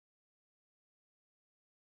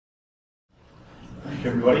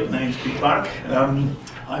Everybody, my name's Clarke.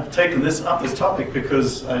 I've taken this topic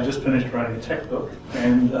because I just finished writing a textbook,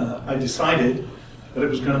 and I decided that it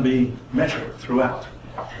was going to be metric throughout.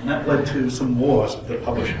 And that led to some wars with the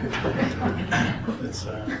publisher.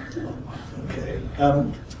 Okay.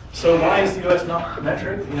 So why is the US not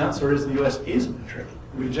metric? The answer is the US is metric.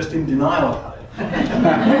 We're just in denial about it. So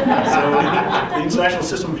the International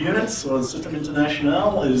System of Units, or the System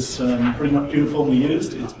International, is pretty much uniformly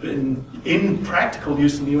used. It's been in practical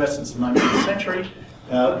use in the US since the 19th century.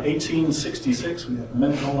 1866, we have the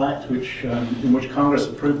Mendenhall Act, in which Congress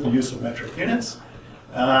approved the use of metric units.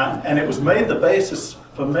 And it was made the basis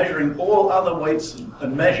for measuring all other weights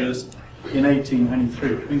and measures in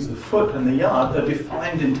 1893, which means the foot and the yard are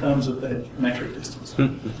defined in terms of their metric distance.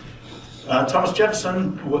 Thomas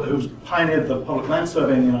Jefferson, who pioneered the public land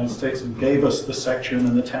survey in the United States and gave us the section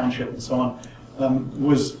and the township and so on,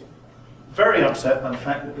 was very upset by the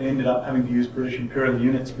fact that they ended up having to use British imperial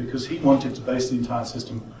units because he wanted to base the entire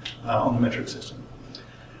system on the metric system.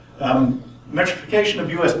 Metrification of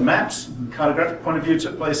US maps, from a cartographic point of view,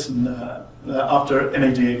 took place after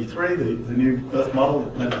NAD 83, the new Earth model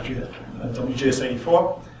that led to WGS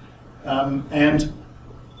 84. And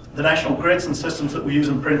the national grids and systems that we use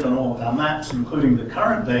and print on all of our maps, including the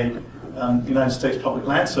current day United States Public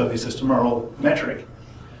Land Survey system, are all metric.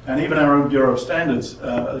 And even our own Bureau of Standards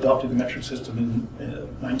adopted the metric system in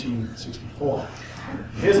 1964.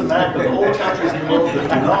 Here's a map of all the countries in the world that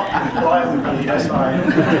do not comply with the SI.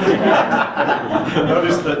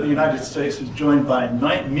 Notice that the United States is joined by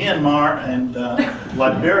Myanmar and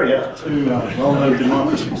Liberia, two well-known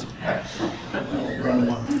democracies.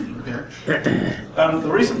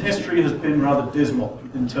 The recent history has been rather dismal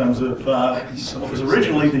in terms of what was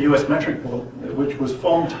originally the US Metric Board, which was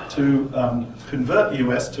formed to convert the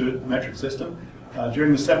US to a metric system.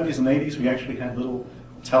 During the 70s and 80s, we actually had little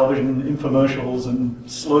television infomercials and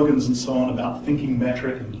slogans and so on about thinking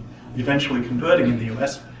metric and eventually converting in the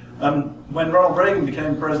US. When Ronald Reagan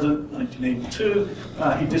became president in 1982,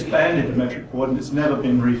 he disbanded the metric board and it's never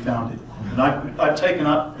been refounded. And I've taken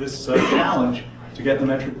up this challenge to get the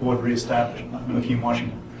metric board re-established. I'm looking in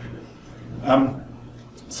Washington.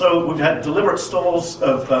 So we've had deliberate stalls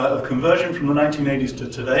of conversion from the 1980s to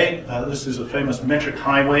today. This is a famous metric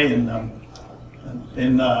highway in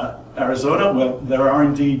Arizona, where there are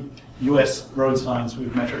indeed US road signs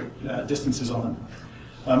with metric distances on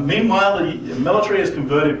them. Meanwhile, the military is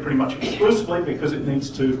converted pretty much exclusively because it needs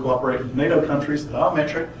to cooperate with NATO countries that are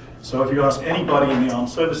metric. So if you ask anybody in the armed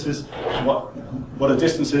services what a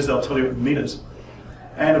distance is, they'll tell you in meters.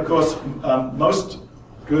 And of course, most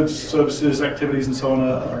goods, services, activities, and so on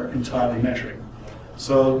are entirely metric.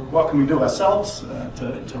 So what can we do ourselves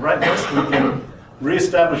to right this? We can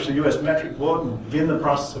re-establish the US Metric Board and begin the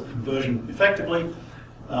process of conversion effectively.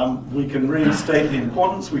 We can reinstate the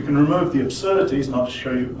importance. We can remove the absurdities, and I'll just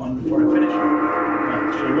show you one before I finish.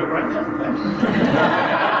 I'll show you it right now.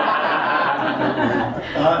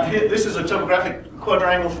 Okay. This is a topographic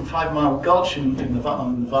quadrangle from 5 Mile Gulch on the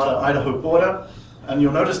Nevada-Idaho border. And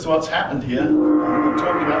you'll notice what's happened here. I'm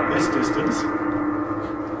talking about this distance.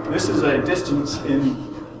 This is a distance in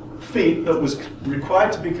feet that was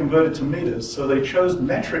required to be converted to meters, so they chose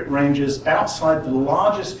metric ranges outside the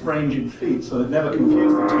largest range in feet, so they never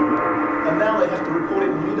confused the two. And now they have to report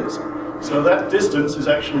it in meters. So that distance is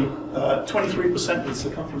actually 23% of the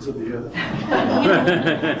circumference of the Earth.